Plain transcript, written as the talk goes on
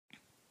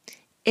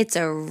It's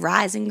a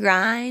rise and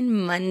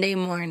grind Monday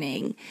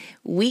morning.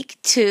 Week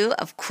 2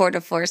 of Core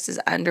de Force is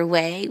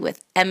underway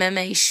with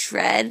MMA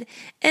Shred.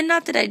 And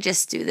not that I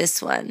just do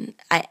this one.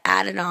 I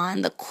added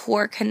on the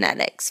Core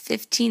Kinetics,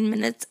 15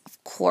 minutes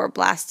of core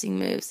blasting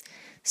moves.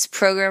 This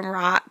program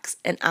rocks,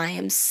 and I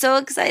am so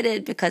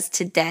excited because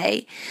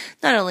today,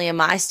 not only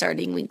am I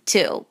starting week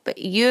 2, but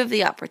you have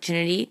the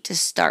opportunity to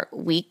start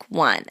week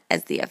 1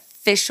 as the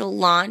official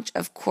launch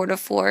of Core de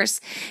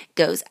Force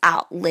goes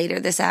out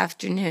later this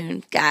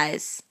afternoon.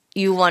 Guys,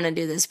 you want to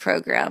do this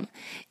program.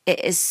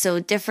 It is so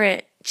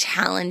different,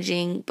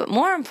 challenging, but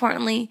more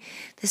importantly,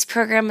 this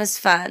program is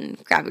fun.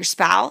 Grab your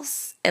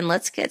spouse and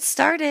let's get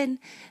started.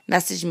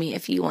 Message me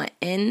if you want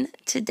in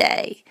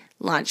today.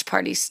 Launch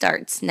party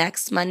starts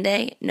next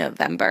Monday,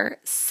 November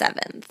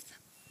 7th.